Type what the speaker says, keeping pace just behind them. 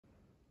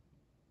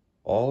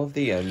All of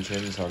the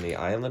engines on the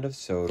island of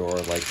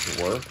Sodor like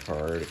to work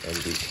hard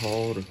and be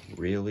called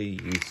really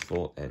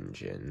useful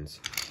engines.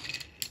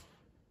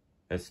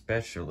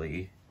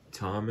 Especially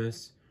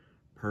Thomas,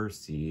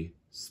 Percy,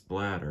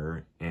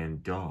 Splatter,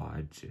 and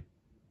Dodge.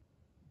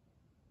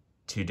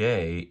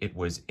 Today, it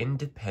was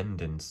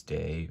Independence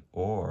Day,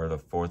 or the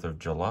 4th of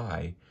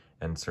July,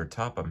 and Sir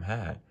Topham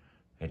Hatt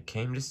had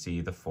came to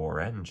see the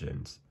 4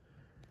 engines.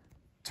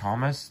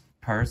 Thomas,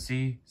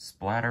 Percy,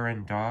 Splatter,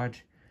 and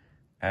Dodge,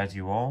 as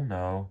you all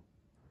know,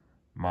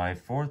 my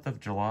 4th of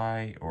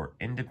July or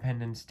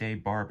Independence Day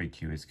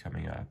barbecue is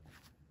coming up.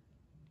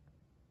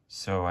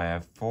 So I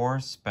have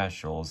 4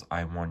 specials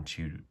I want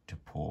you to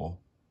pull.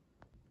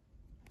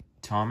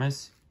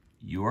 Thomas,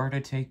 you are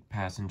to take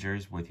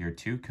passengers with your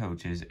 2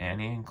 coaches,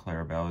 Annie and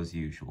Clarabelle, as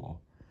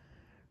usual.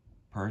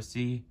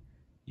 Percy,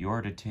 you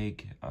are to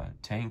take a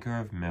tanker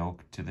of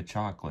milk to the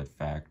chocolate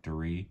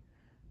factory.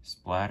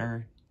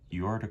 Splatter,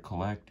 you are to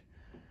collect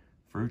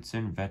fruits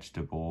and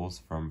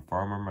vegetables from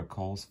Farmer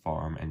McColl's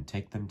farm and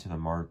take them to the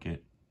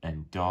market.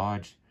 And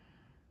Dodge,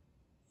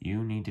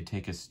 you need to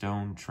take a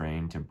stone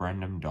train to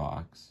Brendam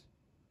Docks.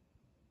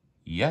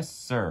 Yes,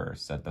 sir,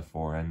 said the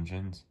 4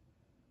 engines.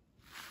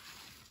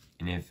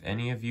 And if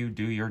any of you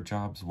do your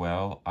jobs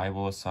well, I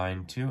will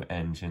assign 2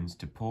 engines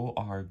to pull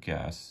our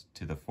guests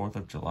to the 4th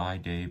of July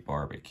Day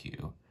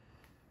barbecue.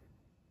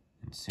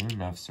 And soon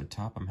enough, Sir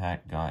Topham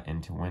Hatt got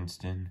into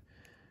Winston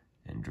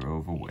and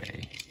drove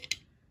away.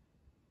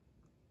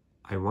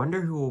 I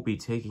wonder who will be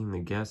taking the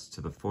guests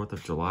to the 4th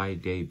of July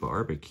Day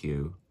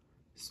barbecue,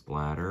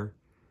 Splatter.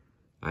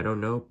 I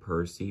don't know,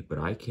 Percy, but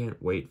I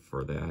can't wait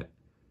for that.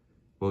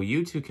 Well,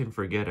 you 2 can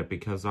forget it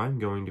because I'm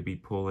going to be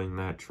pulling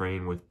that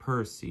train with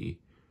Percy.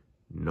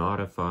 Not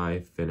if I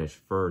finish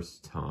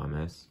first,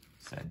 Thomas,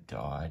 said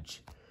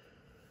Dodge.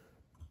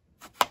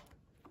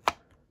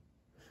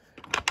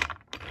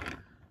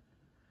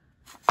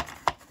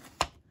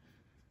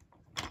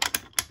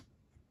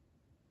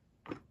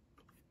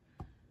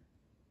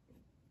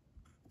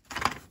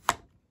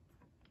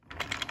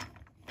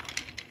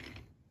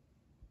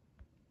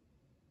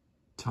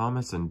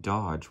 Thomas and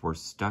Dodge were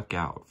stuck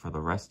out for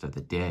the rest of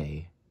the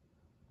day.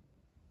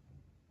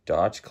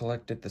 Dodge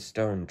collected the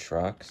stone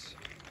trucks.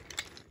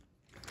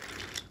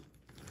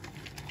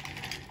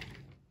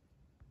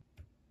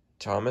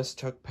 Thomas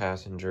took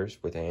passengers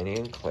with Annie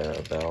and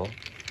Clarabelle.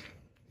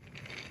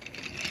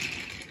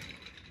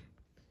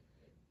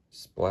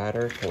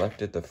 Splatter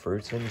collected the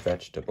fruits and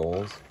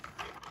vegetables.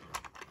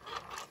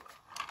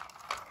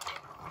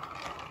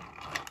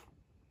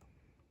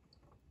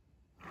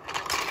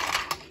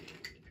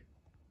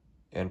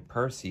 And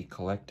Percy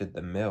collected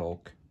the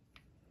milk.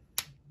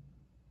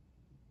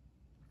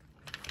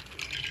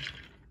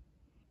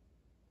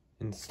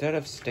 Instead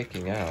of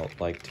sticking out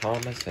like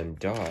Thomas and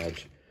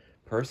Dodge,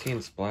 Percy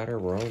and Splatter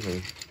were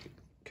only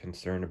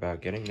concerned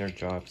about getting their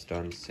jobs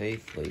done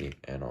safely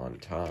and on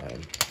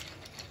time.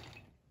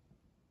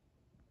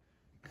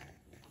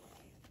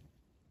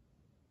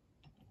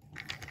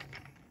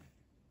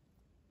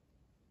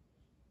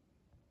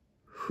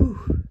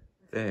 Whew,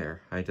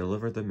 there, I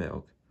delivered the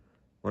milk.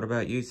 What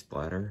about you,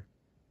 Splatter?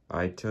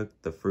 I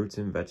took the fruits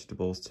and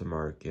vegetables to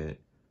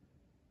market,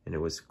 and it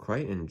was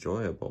quite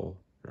enjoyable,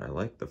 and I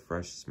liked the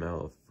fresh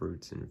smell of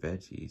fruits and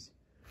veggies.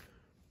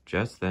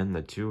 Just then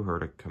the 2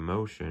 heard a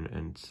commotion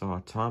and saw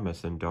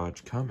Thomas and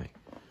Dodge coming.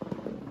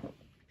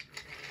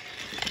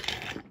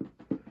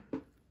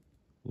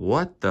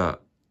 What the?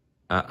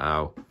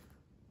 Uh-oh.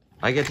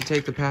 I get to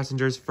take the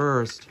passengers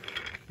first.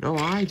 No,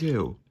 I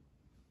do.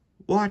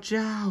 Watch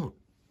out!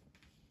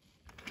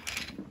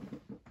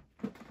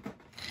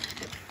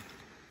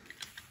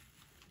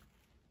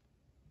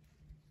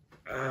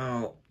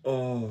 Ow.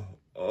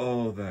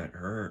 Oh, that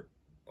hurt.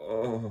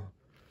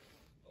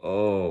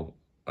 Oh,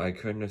 I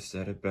couldn't have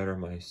said it better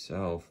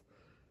myself.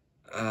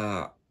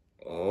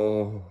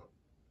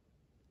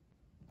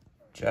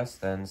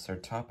 Just then, Sir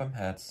Topham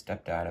Hatt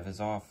stepped out of his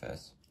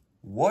office.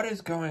 What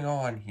is going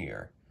on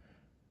here?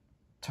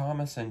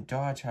 Thomas and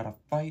Dodge had a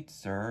fight,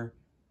 sir.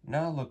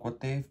 Now look what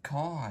they've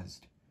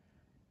caused.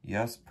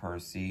 Yes,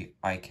 Percy,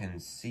 I can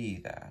see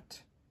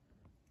that.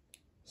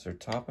 Sir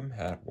Topham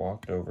Hatt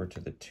walked over to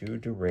the 2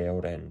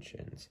 derailed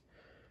engines.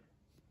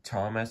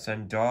 Thomas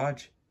and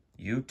Dodge,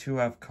 you 2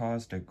 have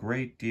caused a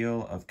great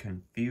deal of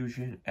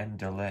confusion and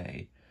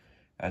delay.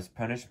 As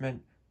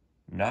punishment,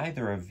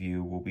 neither of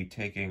you will be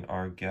taking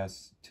our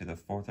guests to the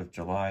 4th of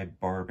July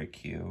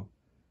barbecue.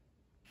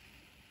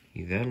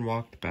 He then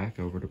walked back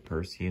over to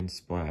Percy and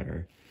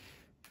Splatter.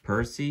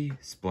 Percy,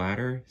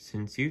 Splatter,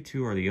 since you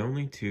 2 are the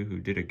only 2 who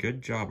did a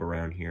good job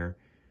around here,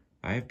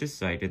 I have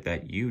decided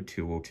that you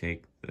 2 will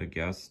take the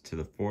guests to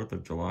the 4th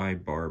of July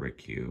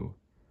barbecue.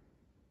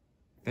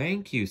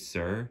 Thank you,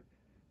 sir,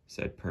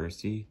 said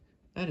Percy.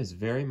 That is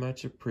very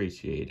much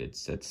appreciated,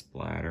 said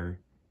Splatter.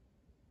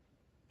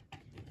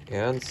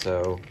 And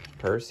so,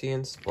 Percy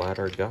and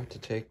Splatter got to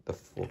take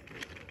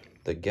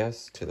the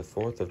guests to the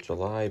 4th of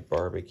July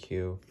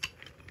barbecue,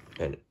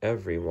 and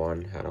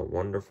everyone had a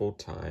wonderful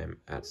time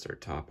at Sir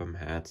Topham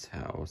Hatt's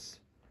house.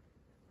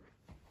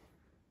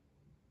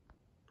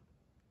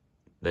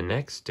 The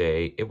next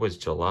day, it was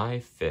July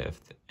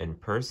 5th,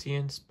 and Percy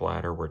and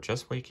Splatter were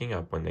just waking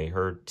up when they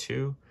heard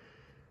two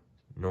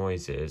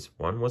noises.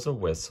 One was a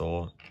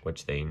whistle,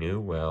 which they knew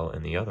well,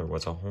 and the other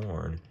was a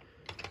horn.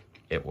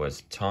 It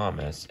was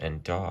Thomas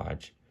and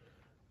Dodge.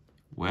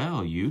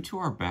 "Well, you two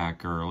are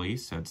back early,"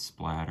 said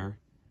Splatter.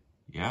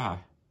 "Yeah,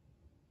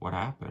 what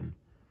happened?"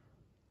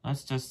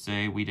 "Let's just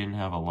say we didn't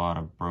have a lot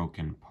of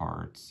broken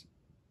parts."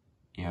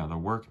 "Yeah, the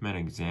workmen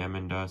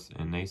examined us,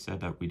 and they said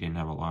that we didn't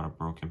have a lot of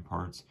broken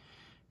parts,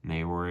 and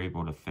they were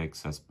able to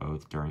fix us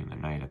both during the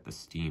night at the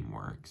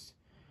steamworks."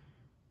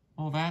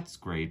 "Well, that's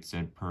great,"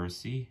 said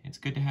Percy. "It's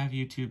good to have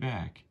you two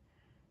back."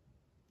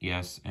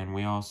 "Yes, and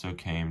we also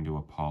came to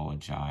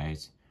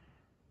apologize.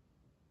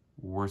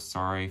 We're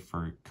sorry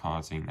for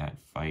causing that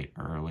fight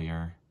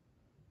earlier.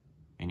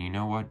 And you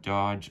know what,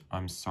 Dodge?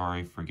 I'm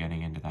sorry for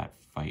getting into that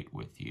fight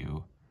with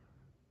you."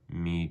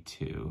 "Me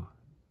too,"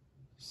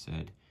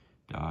 said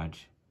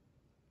Dodge.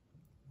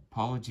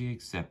 "Apology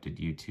accepted,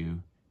 you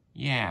two."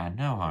 "Yeah,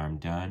 no harm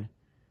done."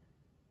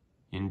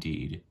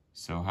 "Indeed.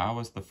 So how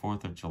was the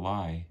 4th of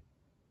July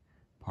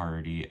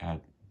party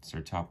at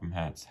Sir Topham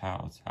Hatt's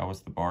house? How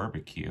was the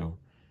barbecue?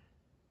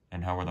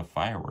 And how were the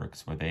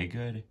fireworks? Were they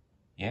good?"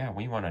 "Yeah,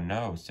 we want to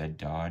know," said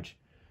Dodge.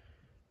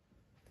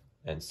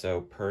 And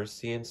so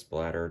Percy and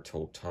Splatter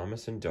told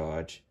Thomas and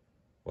Dodge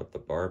what the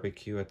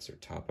barbecue at Sir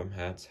Topham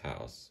Hatt's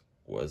house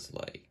was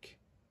like.